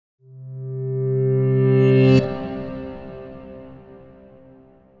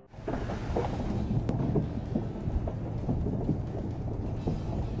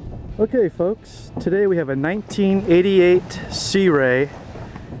Okay folks, today we have a 1988 Sea Ray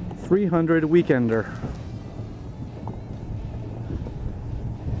 300 Weekender.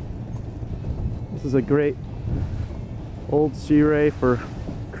 This is a great old Sea Ray for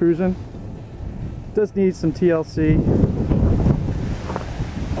cruising. It does need some TLC.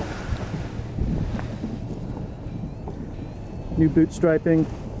 New boot striping.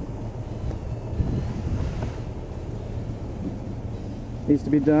 Needs to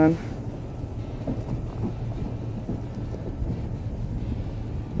be done.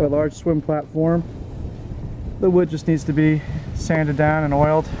 Got a large swim platform. The wood just needs to be sanded down and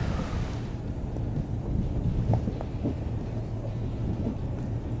oiled.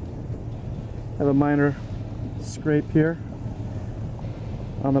 Have a minor scrape here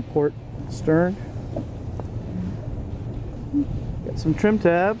on the port stern. Got some trim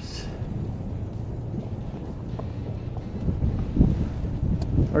tabs.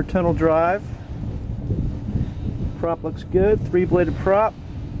 Our tunnel drive. Prop looks good. 3-bladed prop.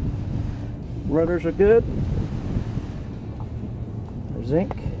 Rudders are good. There's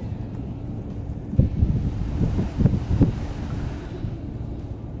zinc.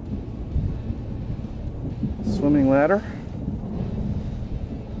 Swimming ladder.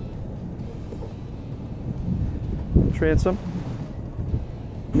 Transom.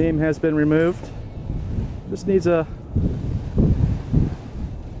 Name has been removed. This needs a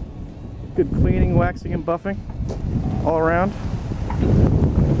good cleaning, waxing, and buffing all around.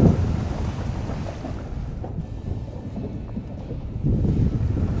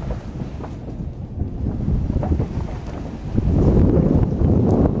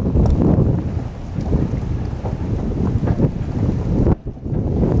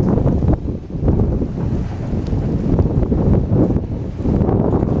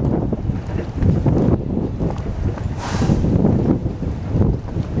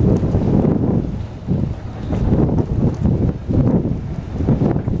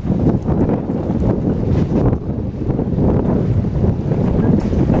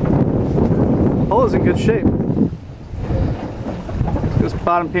 Hull is in good shape. This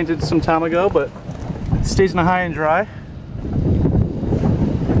bottom painted some time ago, but it stays in a high and dry.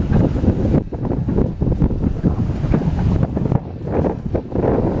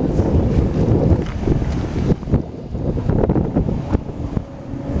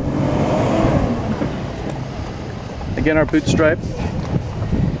 Again, our boot stripe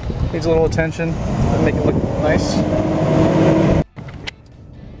needs a little attention to make it look nice.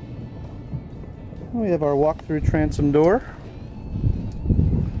 We have our walk-through transom door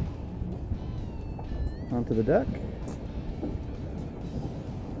onto the deck.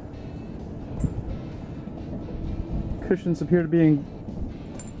 Cushions appear to be in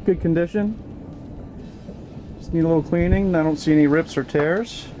good condition. Just need a little cleaning. I don't see any rips or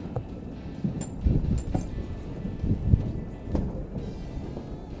tears.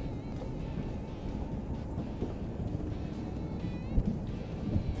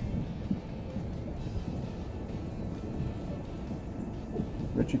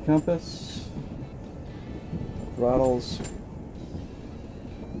 Compass, throttles,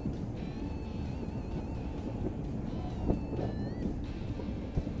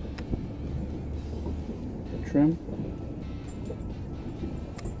 trim,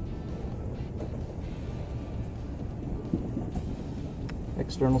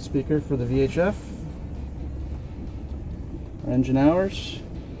 external speaker for the VHF, engine hours.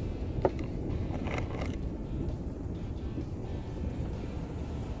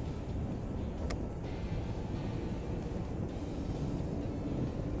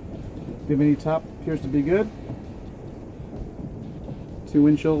 Bimini top appears to be good. 2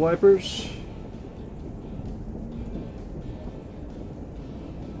 windshield wipers.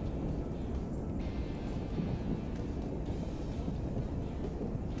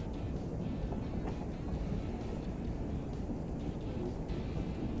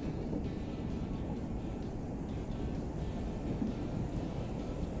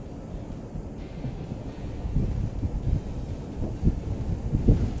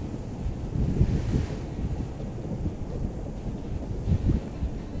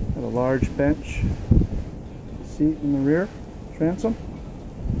 A large bench seat in the rear transom.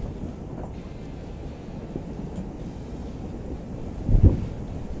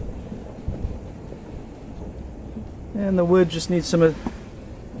 And the wood just needs some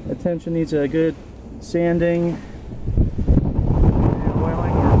attention, needs a good sanding, and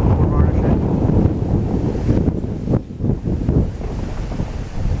oiling or varnishing.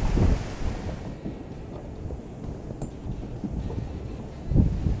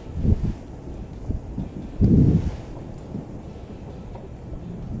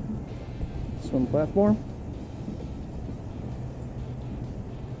 platform.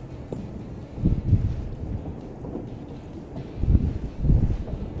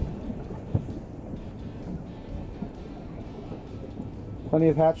 Plenty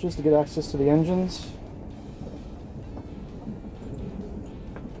of hatches to get access to the engines.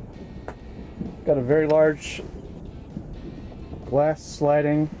 Got a very large glass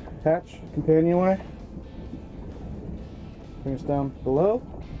sliding hatch companionway. Bring us down below.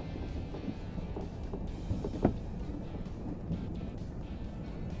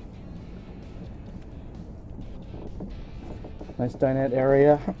 Nice dinette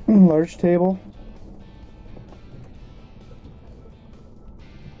area, large table.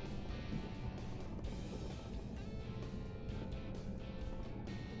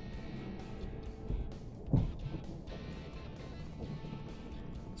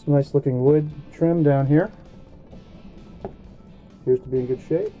 Some nice looking wood trim down here. Appears to be in good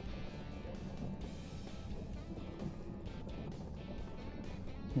shape.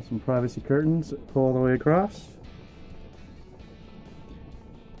 And some privacy curtains that pull all the way across.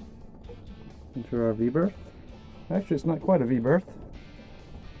 Enter our V-berth. Actually, it's not quite a V-berth.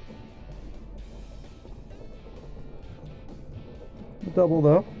 Double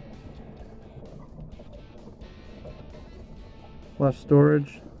though. Less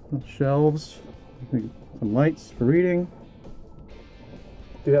storage, shelves, some lights for reading.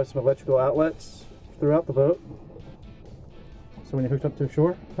 Do have some electrical outlets throughout the boat. So when you're hooked up to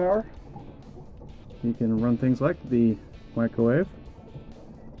shore power, you can run things like the microwave.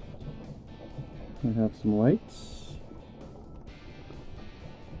 We have some lights,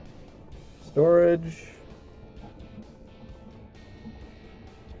 storage,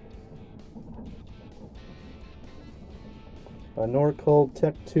 a Norcold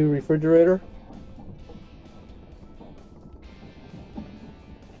Tech 2 refrigerator,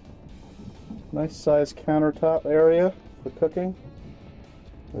 nice size countertop area for cooking,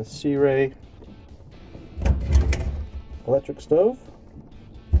 a Sea Ray electric stove.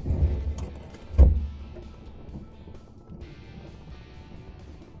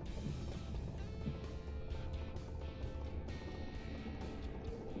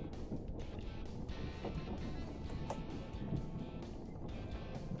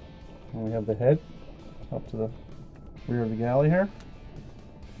 And we have the head up to the rear of the galley here.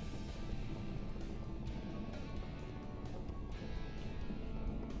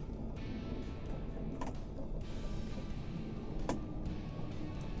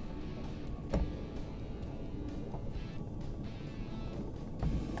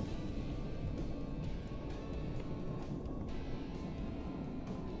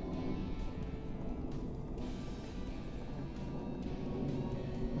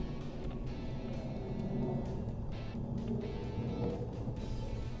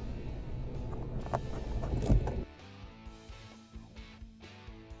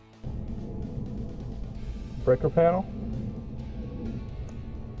 Breaker panel.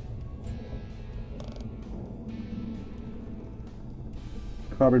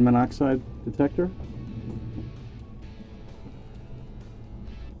 Carbon monoxide detector.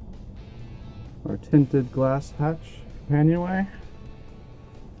 Our tinted glass hatch companionway.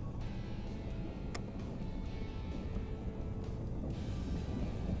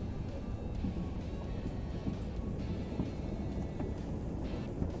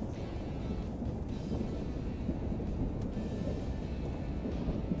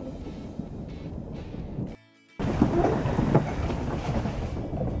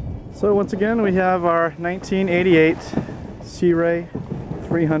 So once again, we have our 1988 Sea Ray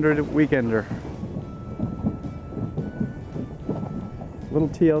 300 Weekender. Little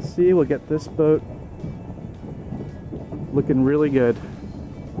TLC will get this boat looking really good.